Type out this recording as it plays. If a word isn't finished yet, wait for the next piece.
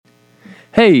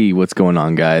Hey, what's going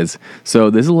on, guys? So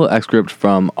this is a little excerpt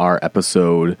from our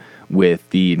episode with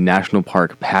the National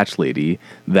Park Patch Lady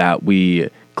that we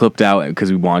clipped out because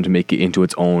we wanted to make it into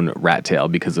its own rat tail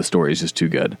because the story is just too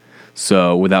good.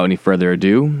 So without any further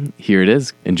ado, here it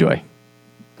is. Enjoy.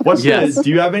 Do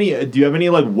you have any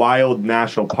like wild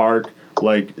national park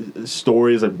like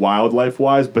stories like wildlife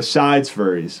wise besides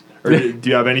furries, or do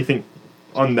you have anything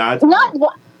on that?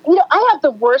 I have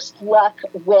the worst luck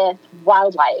with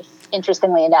wildlife.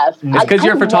 Interestingly enough, it's because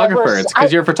you're a photographer. It's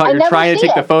because you're a photographer. You're trying to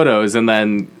take the photos, and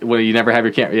then you never have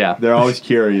your camera. Yeah, they're always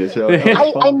curious.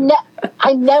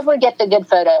 I never get the good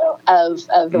photo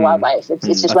of the wildlife. It's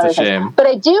just one of the things. But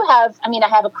I do have. I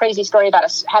have a crazy story about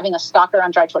having a stalker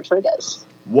on Dry Tortugas.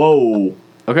 Whoa.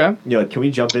 Okay. Yeah, can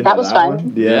we jump into that? Was fun.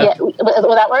 One? Yeah.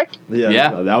 Will that work?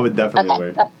 Yeah. No, that would definitely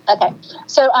work. Okay.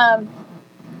 So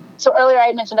earlier I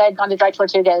had mentioned I had gone to Dry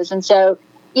Tortugas, and so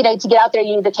to get out there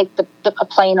you either take a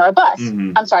plane or a bus.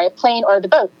 Mm-hmm. I'm sorry, a plane or the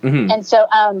boat. Mm-hmm. And so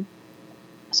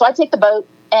I take the boat,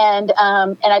 and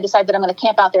I decide that I'm going to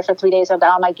camp out there for 3 days. I've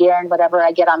got all my gear and whatever.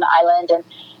 I get on the island,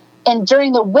 and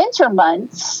during the winter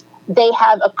months, they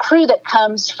have a crew that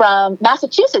comes from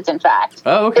Massachusetts, in fact.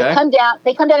 Oh, okay.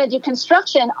 They come down and do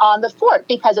construction on the fort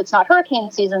because it's not hurricane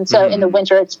season. So in the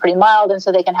winter, it's pretty mild. And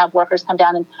so they can have workers come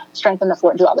down and strengthen the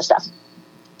fort and do all this stuff.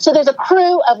 So there's a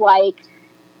crew of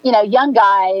young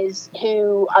guys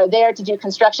who are there to do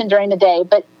construction during the day,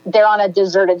 but they're on a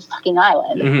deserted fucking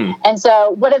island. Mm-hmm. And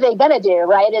so what are they going to do,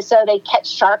 right? Is so they catch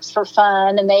sharks for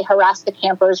fun and they harass the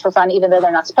campers for fun, even though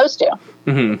they're not supposed to.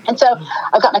 Mm-hmm. And so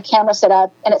I've got my camera set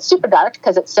up, and it's super dark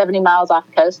because it's 70 miles off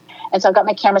the coast. And so I've got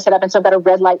my camera set up, and so I've got a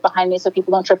red light behind me so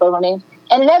people don't trip over me.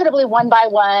 And inevitably, one by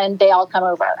one, they all come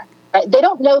over. Right? They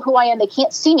don't know who I am. They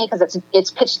can't see me because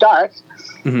it's pitch dark.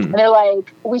 Mm-hmm. And they're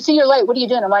like, "We see your light. What are you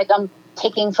doing?" I'm like, "I'm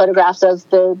taking photographs of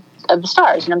the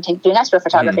stars, and I'm doing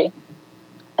astrophotography." Mm-hmm.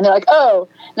 And they're like, "Oh."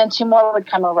 And then two more would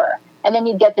come over. And then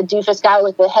you'd get the doofus guy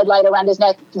with the headlight around his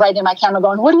neck right in my camera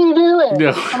going, "What are you doing?"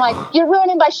 No. I'm like, "You're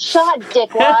ruining my shot,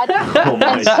 dickwad."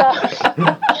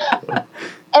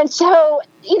 And so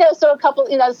so a couple,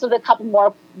 so the couple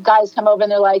more guys come over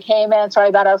and they're like, "Hey man, sorry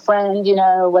about our friend,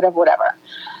 whatever.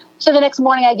 So the next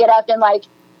morning I get up and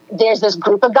there's this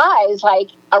group of guys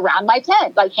around my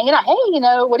tent, hanging out. "Hey,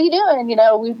 what are you doing?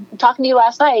 We were talking to you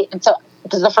last night." And so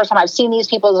this is the first time I've seen these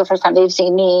people. This is the first time they've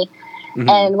seen me. Mm-hmm.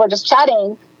 And we're just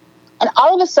chatting. And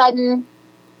all of a sudden,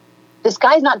 this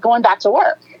guy's not going back to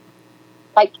work.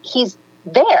 He's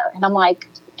there. And I'm like,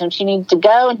 "Don't you need to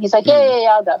go?" And he's like, yeah,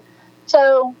 I'll go.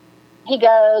 So he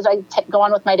goes. I go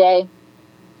on with my day.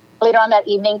 Later on that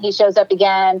evening, he shows up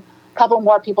again. A couple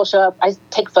more people show up. I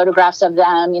take photographs of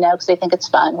them, because they think it's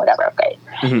fun, whatever. Great.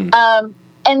 Mm-hmm.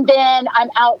 And then I'm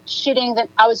out shooting.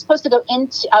 I was supposed to go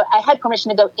into. I had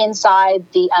permission to go inside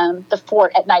the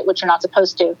fort at night, which you're not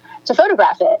supposed to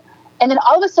photograph it. And then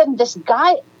all of a sudden, this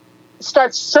guy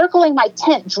starts circling my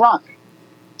tent, drunk,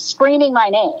 screaming my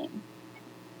name.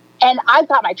 And I've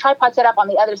got my tripod set up on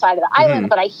the other side of the island,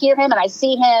 but I hear him and I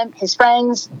see him. His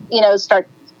friends, start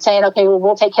saying, "Okay, well,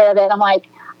 we'll take care of it." And I'm like,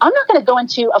 I'm not going to go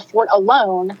into a fort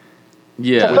alone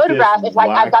to photograph if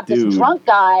I've got this drunk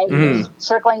guy who's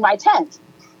circling my tent.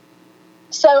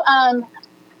 So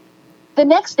the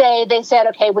next day they said,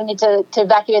 "Okay, we need to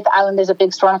evacuate the island. There's a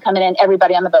big storm coming in.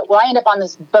 Everybody on the boat." Well, I end up on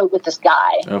this boat with this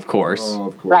guy. Of course. Oh,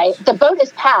 of course. Right? The boat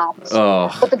is packed,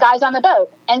 but the guy's on the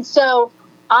boat. And so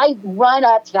I run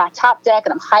up to that top deck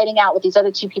and I'm hiding out with these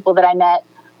other two people that I met.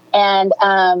 And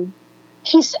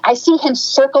I see him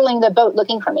circling the boat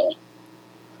looking for me.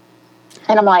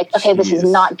 And I'm like, okay, This is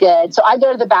not good. So I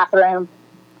go to the bathroom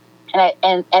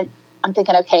and I'm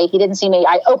thinking, okay, he didn't see me.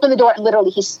 I open the door and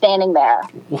literally he's standing there.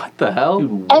 What the hell?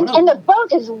 Dude, and the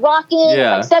boat is rocking,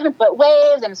 7-foot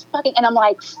waves, and it's fucking, and I'm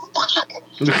like, fuck.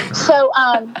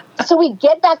 So we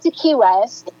get back to Key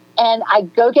West and I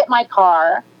go get my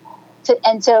car.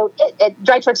 And so at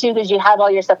Dry Tortugas, you have all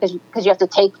your stuff because you have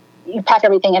to you pack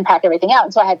everything and pack everything out.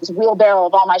 And so I had this wheelbarrow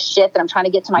of all my shit that I'm trying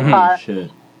to get to my car.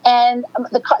 Shit. And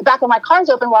the back of my car is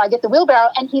open while I get the wheelbarrow,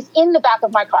 and he's in the back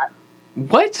of my car.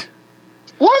 What?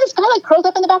 Yeah, this guy curled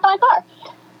up in the back of my car.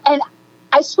 And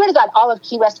I swear to God, all of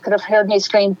Key West could have heard me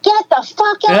scream, "Get the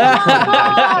fuck out of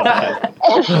my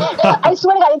car!" I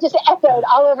swear to God, it just echoed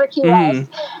all over Key West.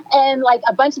 And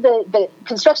a bunch of the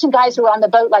construction guys who were on the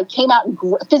boat came out and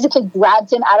physically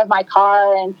grabbed him out of my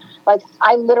car. And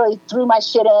I literally threw my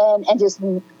shit in and just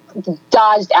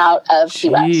dodged out of Key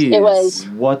West. It was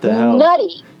what the hell?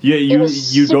 Nutty. You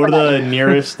go to the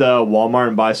nearest Walmart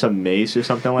and buy some mace or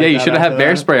something like that. Yeah, you should have had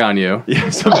bear spray on you. Yeah,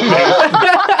 some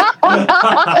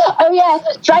Oh yeah,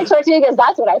 Dry Tortugas.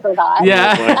 That's what I forgot.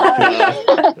 Yeah.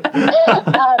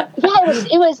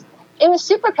 It it was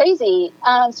super crazy.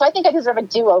 So I think I deserve a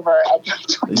do-over at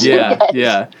Georgia.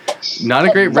 Yeah. Not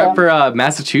a great rep for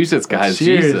Massachusetts, guys.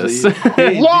 Jesus. Do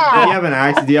you have an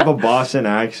accent? Do you have a Boston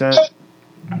accent?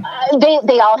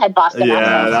 They all had Boston accents.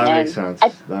 Yeah, that makes sense.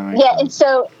 And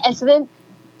so then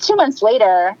 2 months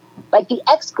later, like the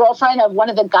ex-girlfriend of one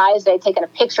of the guys that I'd taken a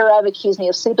picture of accused me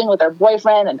of sleeping with her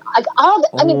boyfriend, and like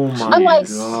I'm like,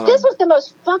 this was the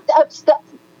most fucked up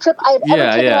trip I've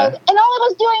ever taken. And all I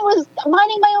was doing was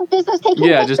minding my own business, taking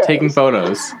pictures. Just taking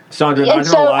photos. Sandra, not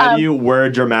gonna lie to you, we're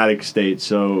a dramatic state,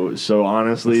 so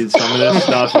honestly, some of this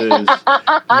stuff is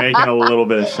making a little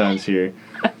bit of sense here.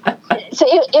 So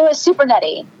it was super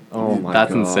nutty. Oh my god,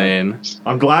 that's insane.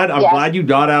 I'm glad you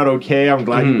got out okay. I'm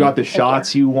glad you got the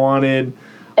shots you wanted.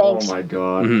 Thanks. Oh my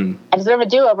god. I deserve a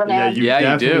do-over, man. Yeah, you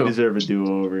definitely deserve a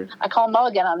do-over. I call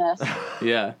Mulligan on this.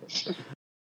 Yeah.